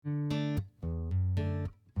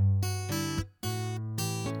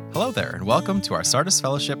Hello there, and welcome to our Sardis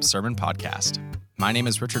Fellowship Sermon Podcast. My name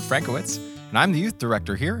is Richard Frankowitz, and I'm the Youth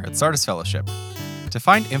Director here at Sardis Fellowship. To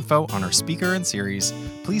find info on our speaker and series,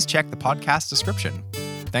 please check the podcast description.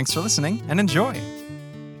 Thanks for listening, and enjoy!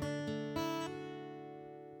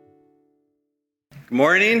 Good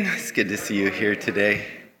morning. It's good to see you here today.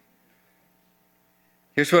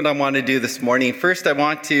 Here's what I want to do this morning. First, I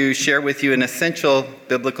want to share with you an essential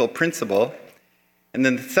biblical principle. And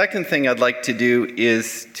then the second thing I'd like to do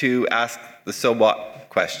is to ask the so what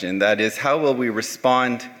question. That is, how will we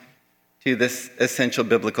respond to this essential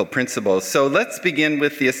biblical principle? So let's begin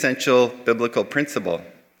with the essential biblical principle.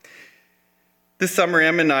 This summer,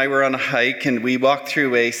 Em and I were on a hike, and we walked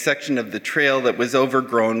through a section of the trail that was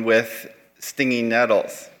overgrown with stinging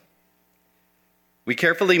nettles. We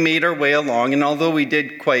carefully made our way along, and although we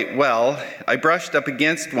did quite well, I brushed up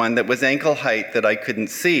against one that was ankle height that I couldn't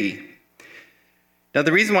see. Now,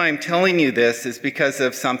 the reason why I'm telling you this is because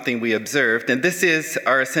of something we observed, and this is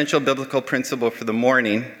our essential biblical principle for the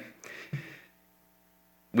morning.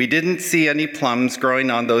 We didn't see any plums growing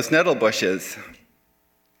on those nettle bushes.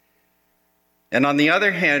 And on the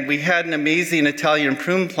other hand, we had an amazing Italian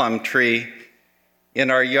prune plum tree in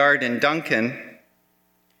our yard in Duncan,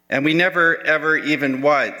 and we never even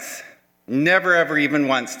once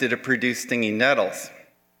did it produce stinging nettles.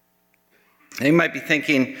 And you might be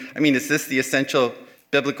thinking, is this the essential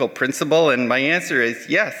biblical principle? And my answer is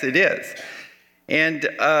yes, it is. And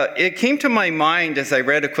it came to my mind as I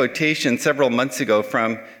read a quotation several months ago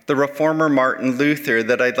from the reformer Martin Luther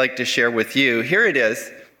that I'd like to share with you. Here it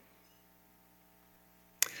is.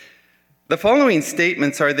 The following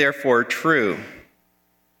statements are therefore true.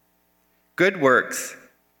 Good works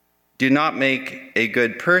do not make a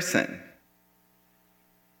good person,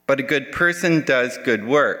 but a good person does good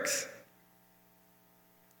works.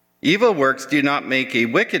 Evil works do not make a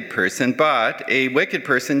wicked person, but a wicked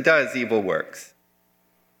person does evil works.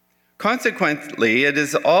 Consequently, it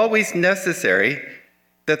is always necessary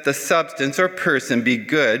that the substance or person be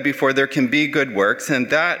good before there can be good works,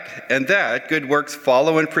 and that good works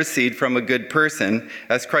follow and proceed from a good person,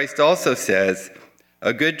 as Christ also says,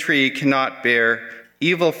 a good tree cannot bear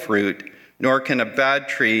evil fruit, nor can a bad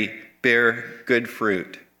tree bear good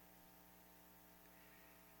fruit.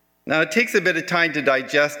 Now, it takes a bit of time to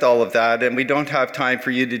digest all of that, and we don't have time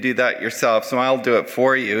for you to do that yourself, so I'll do it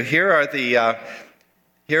for you. Here are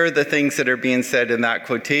the things that are being said in that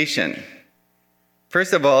quotation.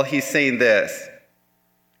 First of all, he's saying this: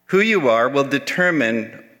 who you are will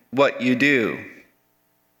determine what you do.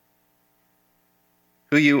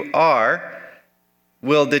 Who you are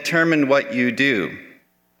will determine what you do.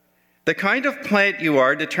 The kind of plant you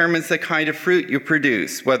are determines the kind of fruit you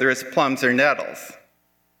produce, whether it's plums or nettles.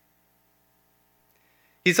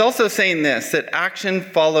 He's also saying this, that action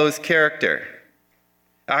follows character.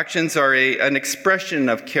 Actions are an expression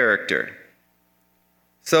of character.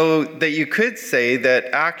 So that you could say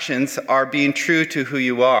that actions are being true to who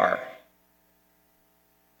you are.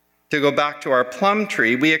 To go back to our plum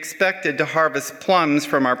tree, we expected to harvest plums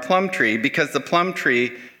from our plum tree because the plum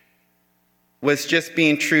tree was just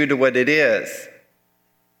being true to what it is.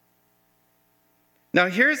 Now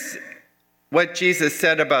here's what Jesus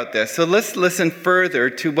said about this. So let's listen further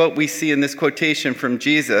to what we see in this quotation from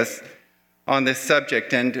Jesus on this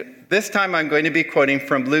subject. And this time I'm going to be quoting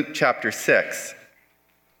from Luke chapter 6.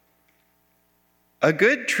 A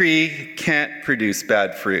good tree can't produce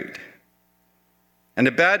bad fruit, and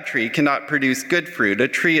a bad tree cannot produce good fruit. A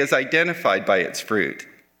tree is identified by its fruit.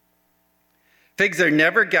 Figs are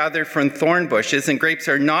never gathered from thorn bushes, and grapes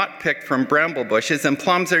are not picked from bramble bushes, and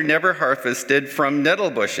plums are never harvested from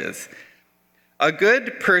nettle bushes. A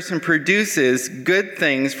good person produces good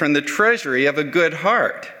things from the treasury of a good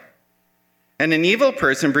heart, and an evil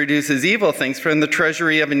person produces evil things from the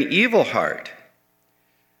treasury of an evil heart.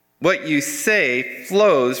 What you say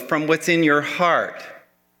flows from what's in your heart.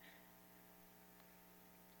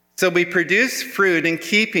 So we produce fruit in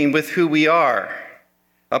keeping with who we are.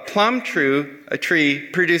 A tree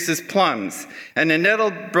produces plums, and a nettle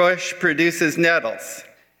bush produces nettles.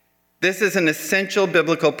 This is an essential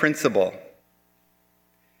biblical principle.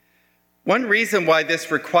 One reason why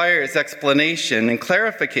this requires explanation and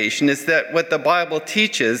clarification is that what the Bible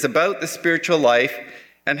teaches about the spiritual life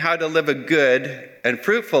and how to live a good and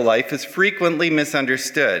fruitful life is frequently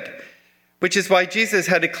misunderstood, which is why Jesus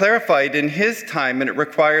had to clarify it in his time, and it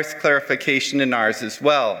requires clarification in ours as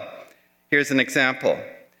well. Here's an example.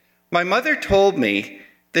 My mother told me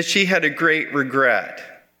that she had a great regret.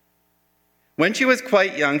 When she was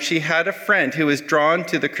quite young, she had a friend who was drawn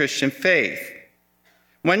to the Christian faith.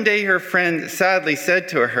 One day her friend sadly said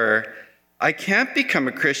to her, I can't become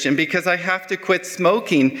a Christian because I have to quit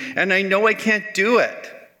smoking, and I know I can't do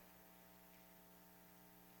it.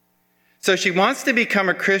 So she wants to become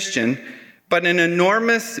a Christian, but an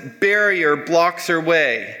enormous barrier blocks her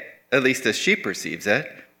way, at least as she perceives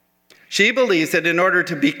it. She believes that in order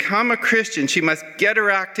to become a Christian, she must get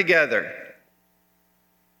her act together.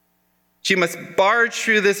 She must barge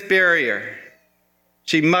through this barrier.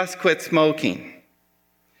 She must quit smoking.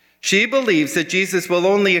 She believes that Jesus will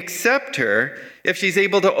only accept her if she's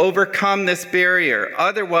able to overcome this barrier.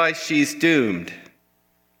 Otherwise, she's doomed.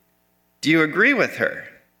 Do you agree with her?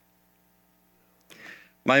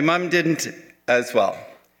 My mom didn't as well.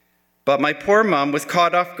 But my poor mom was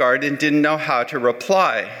caught off guard and didn't know how to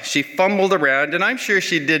reply. She fumbled around, and I'm sure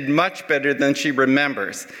she did much better than she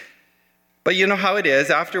remembers. But you know how it is.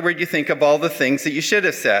 Afterward, you think of all the things that you should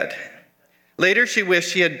have said. Later, she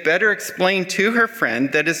wished she had better explained to her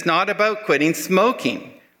friend that it's not about quitting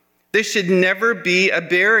smoking. This should never be a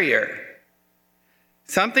barrier.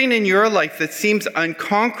 Something in your life that seems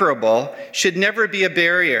unconquerable should never be a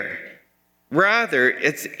barrier. Rather,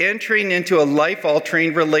 it's entering into a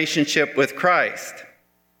life-altering relationship with Christ.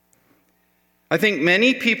 I think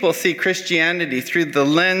many people see Christianity through the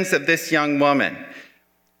lens of this young woman,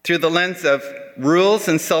 through the lens of rules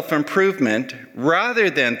and self-improvement, rather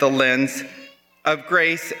than the lens of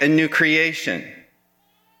grace and new creation.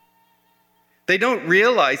 They don't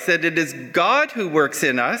realize that it is God who works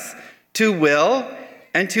in us to will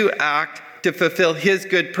and to act to fulfill his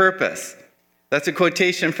good purpose. That's a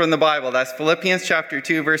quotation from the Bible. That's Philippians chapter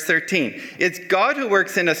 2, verse 13. It's God who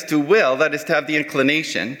works in us to will, that is to have the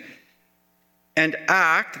inclination, and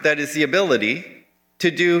act, that is the ability, to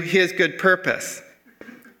do his good purpose.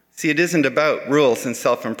 See, it isn't about rules and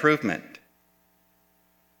self-improvement.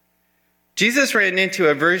 Jesus ran into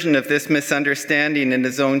a version of this misunderstanding in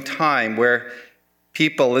his own time where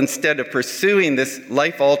people, instead of pursuing this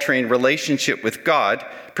life-altering relationship with God,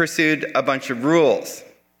 pursued a bunch of rules.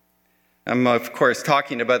 I'm, of course,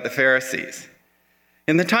 talking about the Pharisees.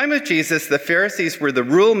 In the time of Jesus, the Pharisees were the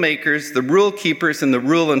rule makers, the rule keepers, and the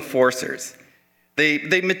rule enforcers.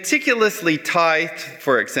 They meticulously tithed,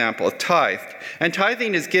 for example, tithed. And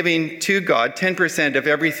tithing is giving to God 10% of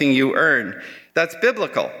everything you earn. That's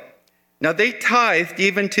biblical. Now, they tithed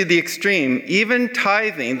even to the extreme, even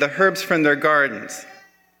tithing the herbs from their gardens.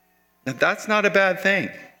 Now, that's not a bad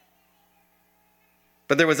thing.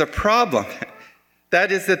 But there was a problem.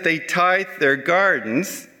 That is that they tithed their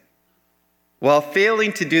gardens while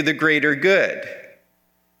failing to do the greater good,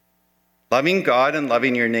 loving God and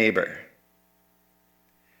loving your neighbor.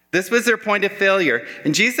 This was their point of failure,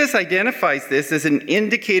 and Jesus identifies this as an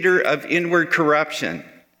indicator of inward corruption.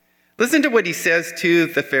 Listen to what he says to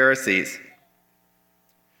the Pharisees.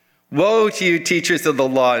 Woe to you, teachers of the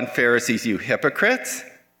law and Pharisees, you hypocrites!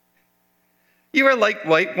 You are like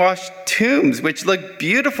whitewashed tombs, which look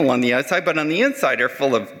beautiful on the outside, but on the inside are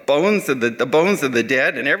full of bones of the bones of the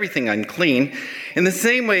dead and everything unclean. In the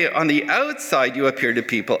same way, on the outside you appear to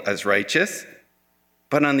people as righteous,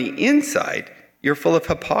 but on the inside you're full of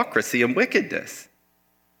hypocrisy and wickedness.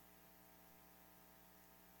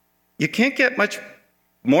 You can't get much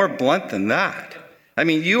more blunt than that. I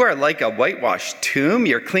mean, you are like a whitewashed tomb.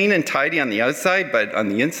 You're clean and tidy on the outside, but on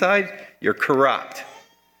the inside, you're corrupt.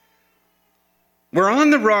 We're on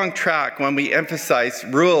the wrong track when we emphasize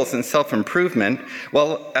rules and self-improvement,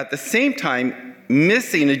 while at the same time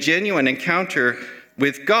missing a genuine encounter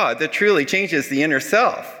with God that truly changes the inner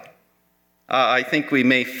self. I think we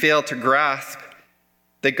may fail to grasp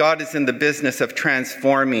that God is in the business of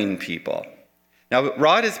transforming people. Now,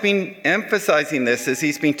 Rod has been emphasizing this as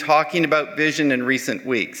he's been talking about vision in recent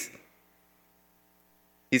weeks.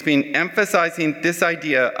 He's been emphasizing this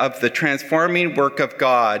idea of the transforming work of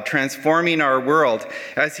God, transforming our world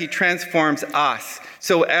as he transforms us.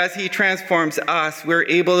 So as he transforms us, we're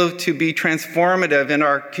able to be transformative in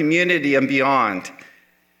our community and beyond.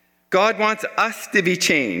 God wants us to be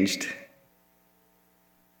changed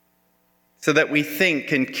so that we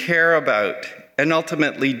think and care about and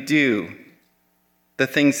ultimately do the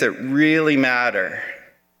things that really matter.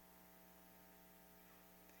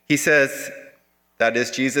 He says, that is,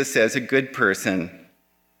 Jesus says, a good person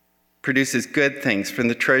produces good things from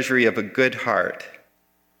the treasury of a good heart.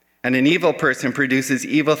 And an evil person produces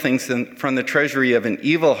evil things from the treasury of an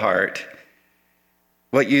evil heart.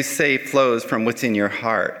 What you say flows from what's in your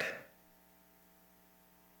heart.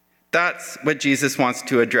 That's what Jesus wants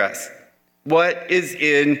to address. What is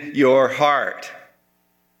in your heart?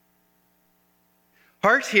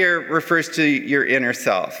 Heart here refers to your inner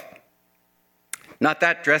self. Not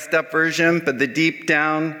that dressed up version, but the deep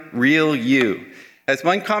down, real you. As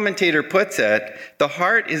one commentator puts it, the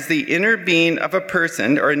heart is the inner being of a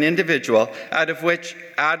person or an individual out of which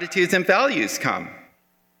attitudes and values come.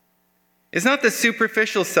 It's not the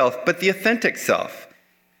superficial self, but the authentic self.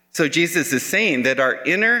 So Jesus is saying that our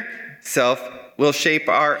inner self will shape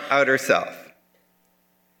our outer self.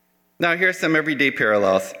 Now, here's some everyday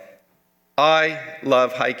parallels. I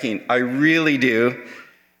love hiking. I really do.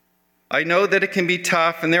 I know that it can be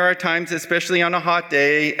tough, and there are times, especially on a hot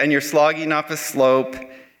day, and you're slogging off a slope,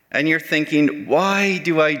 and you're thinking, why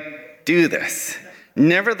do I do this?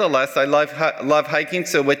 Nevertheless, I love hiking,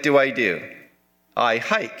 so what do? I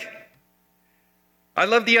hike. I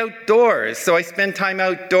love the outdoors, so I spend time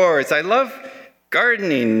outdoors. I love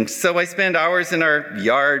gardening, so I spend hours in our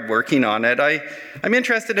yard working on it. I'm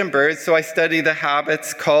interested in birds, so I study the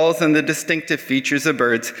habits, calls, and the distinctive features of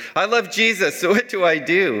birds. I love Jesus, so what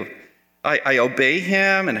do? I obey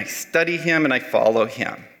him, and I study him, and I follow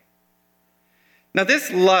him. Now,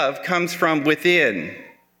 this love comes from within.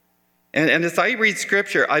 And as I read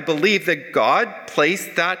Scripture, I believe that God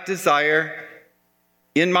placed that desire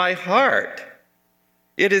in my heart.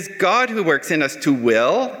 It is God who works in us to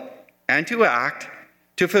will and to act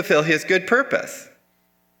to fulfill his good purpose.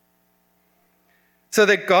 So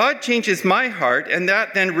that God changes my heart, and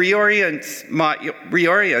that then reorients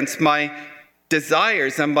my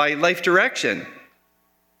desires and my life direction.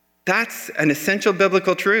 That's an essential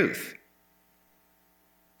biblical truth.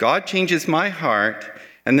 God changes my heart,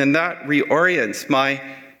 and then that reorients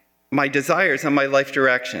my desires and my life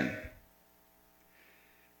direction.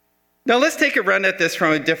 Now let's take a run at this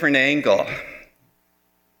from a different angle.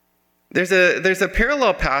 There's a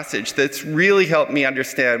parallel passage that's really helped me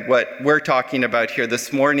understand what we're talking about here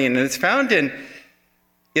this morning, and it's found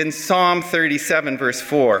in Psalm 37, verse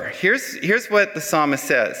 4. Here's what the psalmist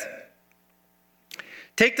says.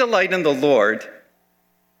 Take delight in the Lord,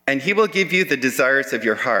 and he will give you the desires of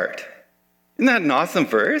your heart. Isn't that an awesome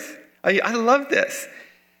verse? I love this.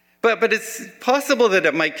 But it's possible that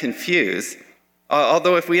it might confuse.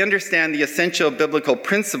 Although if we understand the essential biblical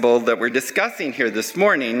principle that we're discussing here this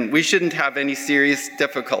morning, we shouldn't have any serious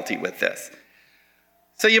difficulty with this.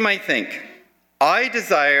 So you might think, I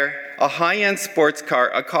desire a high-end sports car,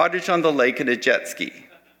 a cottage on the lake, and a jet ski.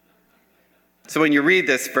 So when you read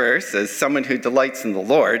this verse, as someone who delights in the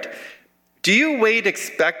Lord, do you wait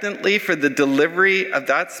expectantly for the delivery of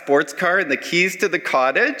that sports car and the keys to the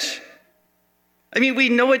cottage? I mean, we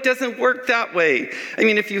know it doesn't work that way. I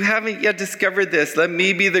mean, if you haven't yet discovered this, let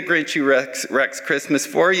me be the Grinch who wrecks Christmas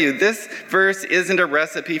for you. This verse isn't a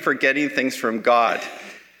recipe for getting things from God.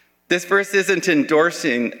 This verse isn't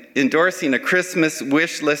endorsing a Christmas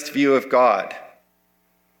wish list view of God.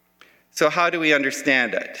 So how do we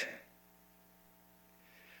understand it?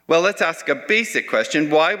 Well, let's ask a basic question.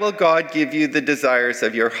 Why will God give you the desires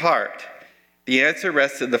of your heart? The answer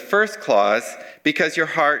rests in the first clause, because your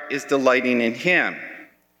heart is delighting in him.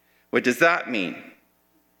 What does that mean?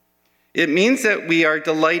 It means that we are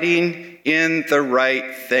delighting in the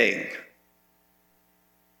right thing.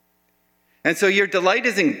 And so your delight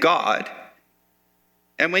is in God.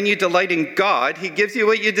 And when you delight in God, he gives you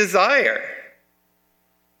what you desire.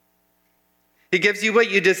 He gives you what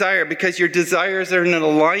you desire because your desires are in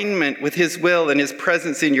alignment with his will and his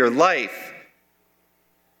presence in your life.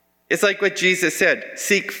 It's like what Jesus said,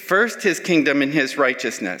 seek first his kingdom and his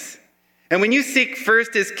righteousness. And when you seek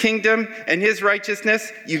first his kingdom and his righteousness,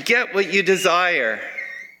 you get what you desire.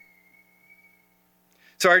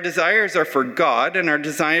 So our desires are for God, and our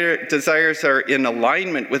desires are in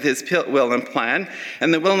alignment with his will and plan.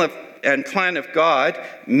 And the will and plan of God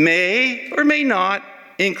may or may not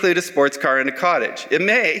include a sports car and a cottage. It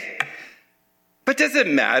may. But does it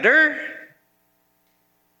matter?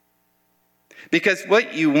 Because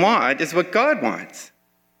what you want is what God wants.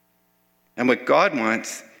 And what God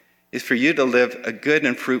wants is for you to live a good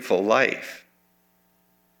and fruitful life.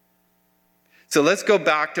 So let's go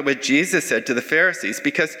back to what Jesus said to the Pharisees,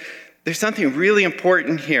 because there's something really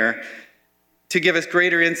important here to give us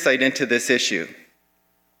greater insight into this issue.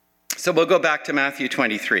 So we'll go back to Matthew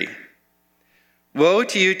 23. Woe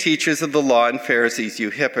to you, teachers of the law and Pharisees, you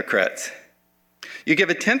hypocrites! You give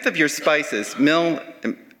a tenth of your spices, mint,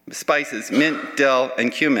 dill,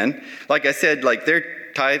 and cumin. Like I said,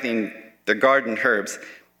 they're tithing their garden herbs.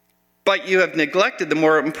 But you have neglected the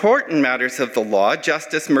more important matters of the law,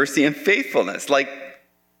 justice, mercy, and faithfulness.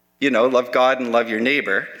 Love God and love your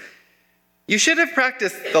neighbor. You should have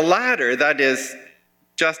practiced the latter, that is,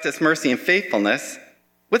 justice, mercy, and faithfulness,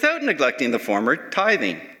 without neglecting the former,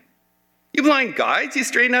 tithing. You blind guides, you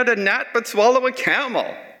straighten out a gnat but swallow a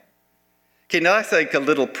camel. Okay, now that's like a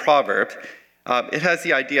little proverb. It has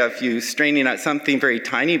the idea of you straining at something very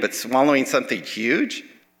tiny but swallowing something huge.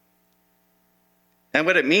 And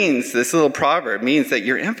what it means, this little proverb, means that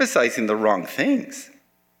you're emphasizing the wrong things.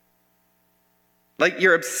 Like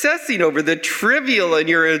you're obsessing over the trivial and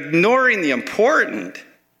you're ignoring the important.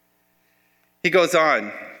 He goes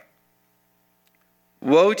on,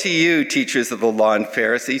 "Woe to you, teachers of the law and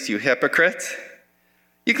Pharisees, you hypocrites!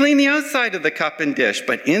 You clean the outside of the cup and dish,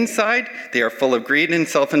 but inside they are full of greed and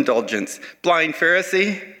self-indulgence. Blind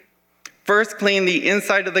Pharisee, first clean the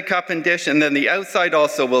inside of the cup and dish, and then the outside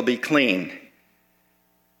also will be clean."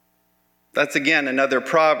 That's again another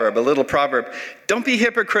proverb, a little proverb. Don't be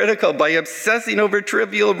hypocritical by obsessing over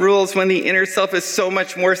trivial rules when the inner self is so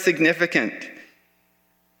much more significant.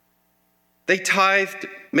 They tithed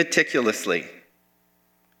meticulously,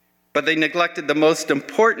 but they neglected the most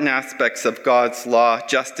important aspects of God's law,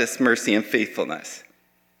 justice, mercy, and faithfulness.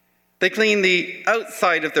 They cleaned the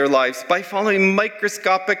outside of their lives by following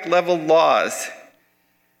microscopic level laws,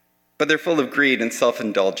 but they're full of greed and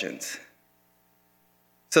self-indulgence.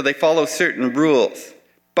 So they follow certain rules,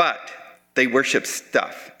 but they worship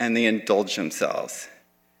stuff and they indulge themselves.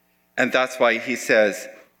 And that's why he says,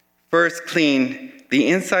 first clean the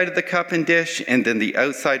inside of the cup and dish, and then the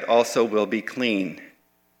outside also will be clean.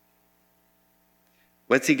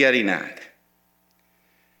 What's he getting at?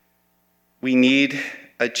 We need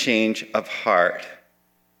a change of heart.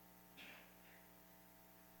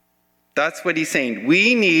 That's what he's saying.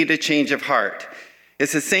 We need a change of heart.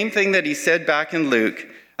 It's the same thing that he said back in Luke.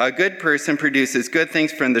 A good person produces good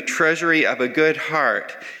things from the treasury of a good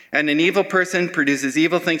heart, and an evil person produces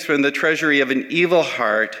evil things from the treasury of an evil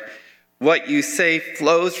heart. What you say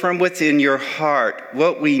flows from what's in your heart.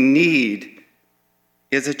 What we need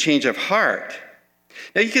is a change of heart.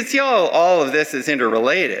 Now you can see how all of this is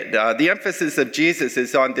interrelated. The emphasis of Jesus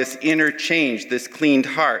is on this inner change, this cleaned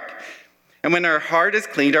heart. And when our heart is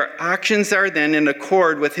cleaned, our actions are then in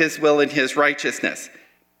accord with his will and his righteousness.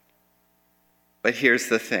 But here's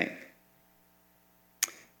the thing.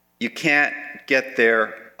 You can't get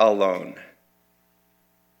there alone.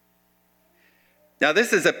 Now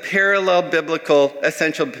this is a parallel biblical,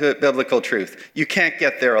 essential biblical truth. You can't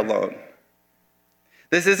get there alone.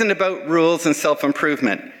 This isn't about rules and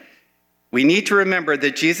self-improvement. We need to remember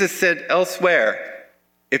that Jesus said elsewhere,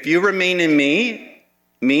 if you remain in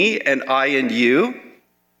me and I in you,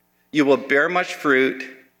 you will bear much fruit.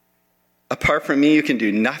 Apart from me, you can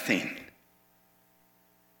do nothing.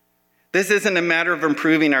 This isn't a matter of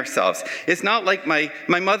improving ourselves. It's not like my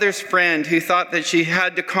mother's friend who thought that she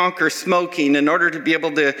had to conquer smoking in order to be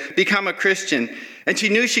able to become a Christian, and she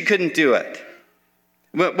knew she couldn't do it.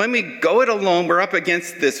 When we go it alone, we're up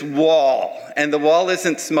against this wall, and the wall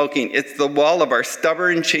isn't smoking. It's the wall of our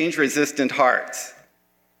stubborn, change-resistant hearts.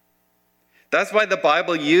 That's why the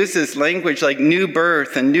Bible uses language like new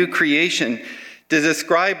birth and new creation to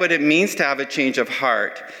describe what it means to have a change of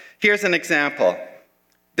heart. Here's an example.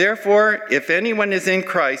 Therefore, if anyone is in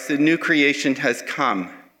Christ, the new creation has come.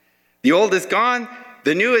 The old is gone,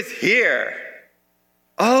 the new is here.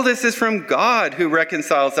 All this is from God who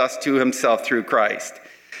reconciles us to himself through Christ.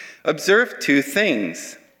 Observe two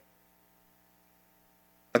things.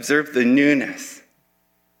 Observe the newness.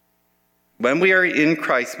 When we are in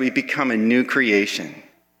Christ, we become a new creation.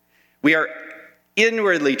 We are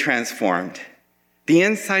inwardly transformed. The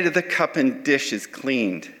inside of the cup and dish is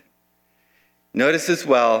cleaned. Notice as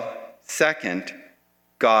well, second,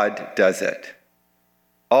 God does it.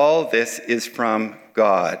 All this is from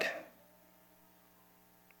God.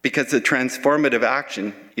 Because the transformative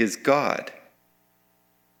action is God.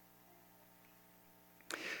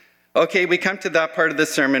 Okay, we come to that part of the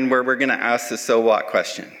sermon where we're going to ask the so what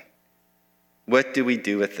question. What do we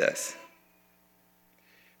do with this?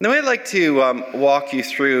 Now I'd like to walk you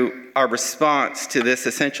through our response to this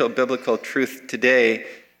essential biblical truth today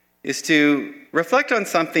is to reflect on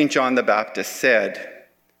something John the Baptist said.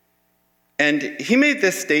 And he made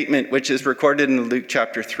this statement, which is recorded in Luke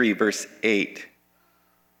chapter 3, verse 8.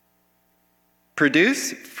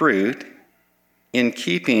 Produce fruit in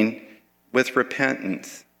keeping with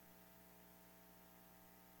repentance.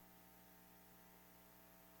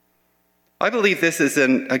 I believe this is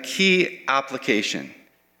a key application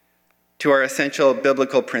to our essential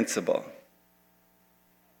biblical principle.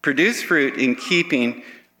 Produce fruit in keeping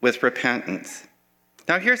with repentance.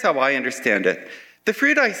 Now here's how I understand it. The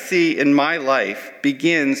fruit I see in my life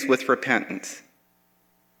begins with repentance.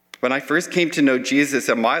 When I first came to know Jesus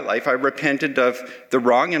in my life, I repented of the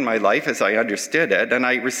wrong in my life as I understood it, and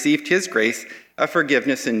I received his grace of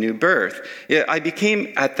forgiveness and new birth. I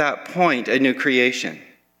became, at that point, a new creation.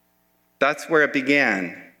 That's where it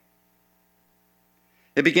began.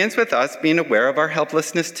 It begins with us being aware of our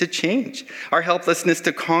helplessness to change, our helplessness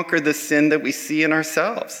to conquer the sin that we see in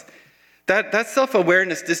ourselves. That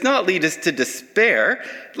self-awareness does not lead us to despair,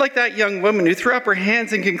 like that young woman who threw up her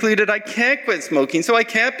hands and concluded, I can't quit smoking, so I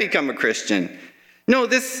can't become a Christian. No,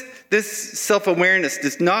 this self-awareness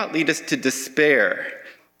does not lead us to despair,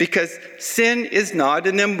 because sin is not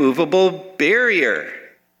an immovable barrier.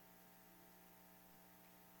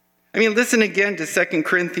 Listen again to 2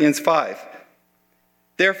 Corinthians 5.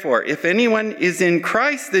 Therefore, if anyone is in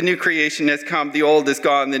Christ, the new creation has come, the old is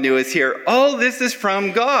gone, the new is here. All this is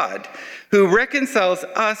from God, who reconciles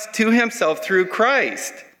us to himself through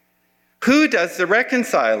Christ. Who does the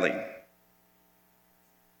reconciling?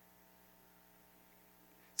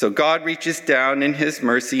 So God reaches down in his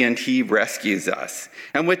mercy and he rescues us.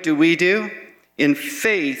 And what do? In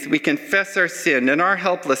faith, we confess our sin and our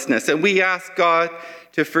helplessness, and we ask God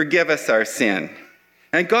to forgive us our sin.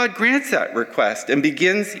 And God grants that request and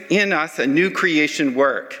begins in us a new creation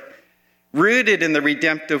work, rooted in the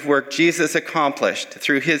redemptive work Jesus accomplished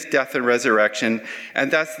through his death and resurrection,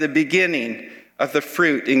 and that's the beginning of the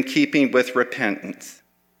fruit in keeping with repentance.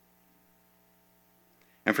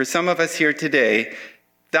 And for some of us here today,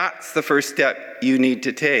 that's the first step you need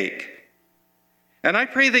to take. And I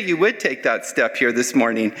pray that you would take that step here this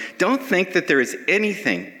morning. Don't think that there is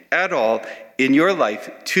anything at all in your life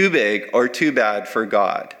too big or too bad for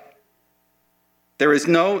God. There is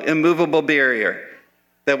no immovable barrier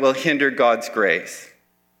that will hinder God's grace.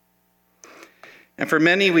 And for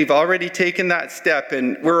many, we've already taken that step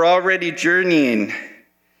and we're already journeying.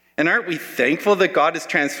 And aren't we thankful that God is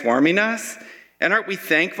transforming us? And aren't we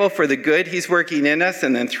thankful for the good he's working in us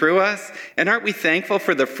and then through us? And aren't we thankful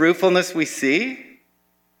for the fruitfulness we see?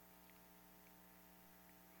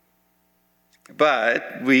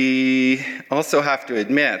 But we also have to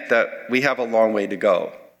admit that we have a long way to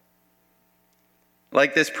go.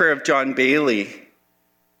 Like this prayer of John Bailey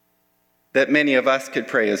that many of us could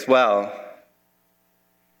pray as well.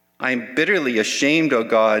 I am bitterly ashamed, O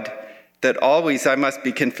God, that always I must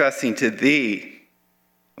be confessing to thee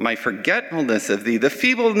my forgetfulness of thee, the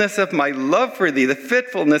feebleness of my love for thee, the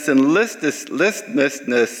fitfulness and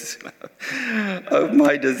listlessness of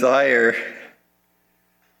my desire.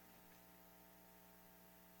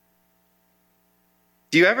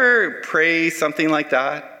 Do you ever pray something like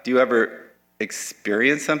that? Do you ever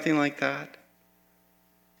experience something like that?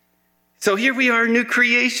 So here we are, new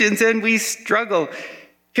creations, and we struggle.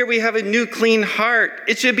 Here we have a new clean heart.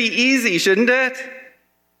 It should be easy, shouldn't it?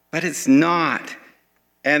 But it's not.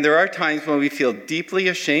 And there are times when we feel deeply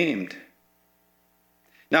ashamed.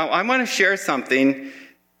 Now, I want to share something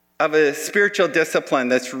of a spiritual discipline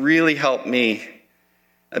that's really helped me.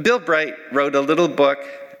 Bill Bright wrote a little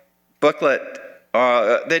booklet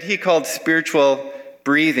that he called Spiritual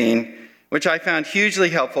Breathing, which I found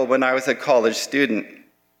hugely helpful when I was a college student.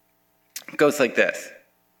 It goes like this.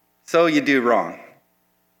 So you do wrong.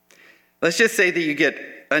 Let's just say that you get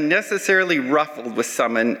unnecessarily ruffled with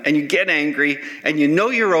someone and you get angry and you know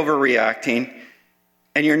you're overreacting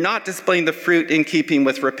and you're not displaying the fruit in keeping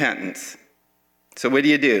with repentance. So what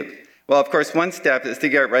do? Well, of course, one step is to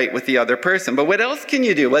get right with the other person. But what else can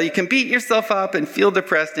you do? Well, you can beat yourself up and feel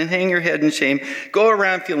depressed and hang your head in shame, go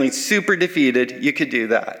around feeling super defeated. You could do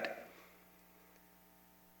that.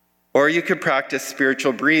 Or you could practice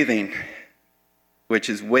spiritual breathing, which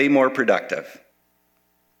is way more productive.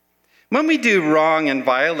 When we do wrong and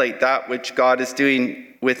violate that which God is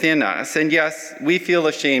doing within us, and yes, we feel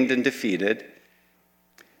ashamed and defeated,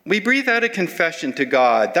 we breathe out a confession to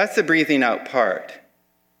God. That's the breathing out part.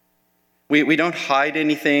 We don't hide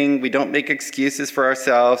anything. We don't make excuses for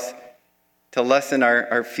ourselves to lessen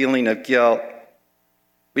our feeling of guilt.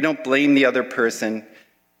 We don't blame the other person.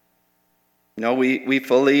 No, we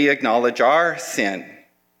fully acknowledge our sin,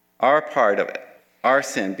 our part of it, our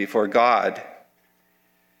sin before God.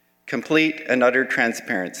 Complete and utter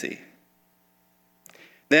transparency.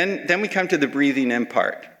 Then we come to the breathing in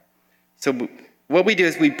part. So what we do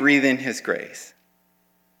is we breathe in his grace.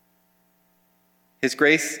 His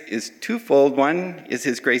grace is twofold. One is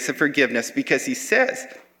his grace of forgiveness, because he says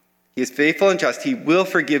he is faithful and just. He will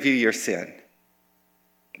forgive you your sin.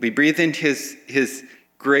 We breathe in his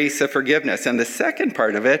grace of forgiveness. And the second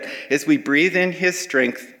part of it is we breathe in his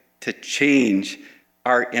strength to change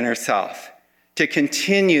our inner self, to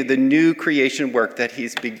continue the new creation work that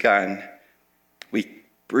he's begun. We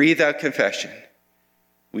breathe out confession.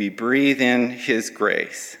 We breathe in his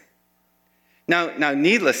grace. Now,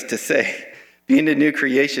 needless to say, being a new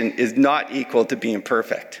creation is not equal to being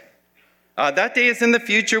perfect. That day is in the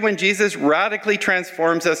future when Jesus radically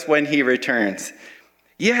transforms us when he returns.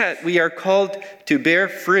 Yet we are called to bear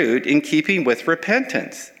fruit in keeping with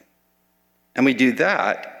repentance. And we do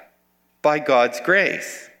that by God's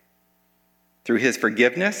grace, through his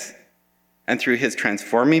forgiveness and through his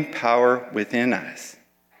transforming power within us.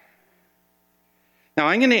 Now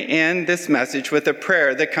I'm going to end this message with a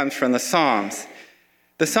prayer that comes from the Psalms.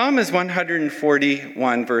 The Psalm is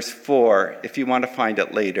 141 verse 4, if you want to find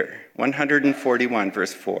it later. 141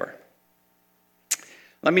 verse 4.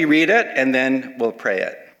 Let me read it and then we'll pray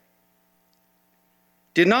it.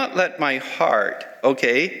 Do not let my heart,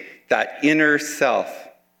 that inner self,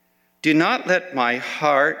 do not let my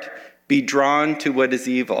heart be drawn to what is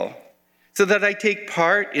evil, so that I take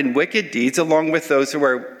part in wicked deeds along with those who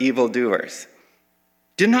are evildoers.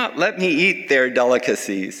 Do not let me eat their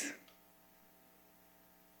delicacies.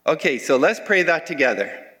 Okay, so let's pray that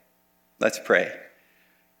together. Let's pray.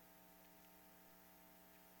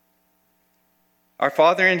 Our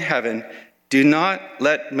Father in heaven, do not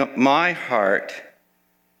let my heart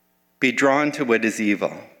be drawn to what is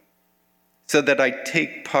evil, so that I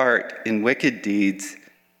take part in wicked deeds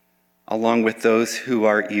along with those who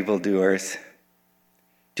are evildoers.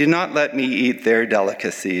 Do not let me eat their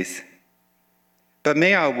delicacies, but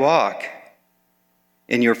may I walk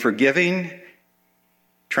in your forgiving,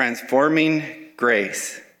 transforming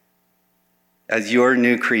grace as your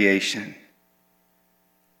new creation.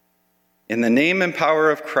 In the name and power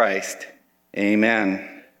of Christ,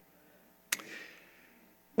 amen.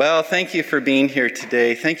 Well, thank you for being here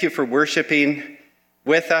today. Thank you for worshiping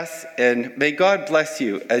with us, and may God bless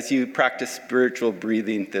you as you practice spiritual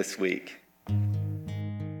breathing this week.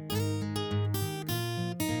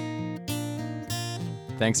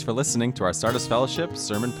 Thanks for listening to our Sardis Fellowship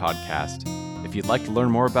Sermon Podcast. If you'd like to learn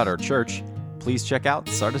more about our church, please check out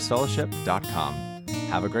sardisfellowship.com.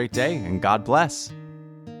 Have a great day and God bless.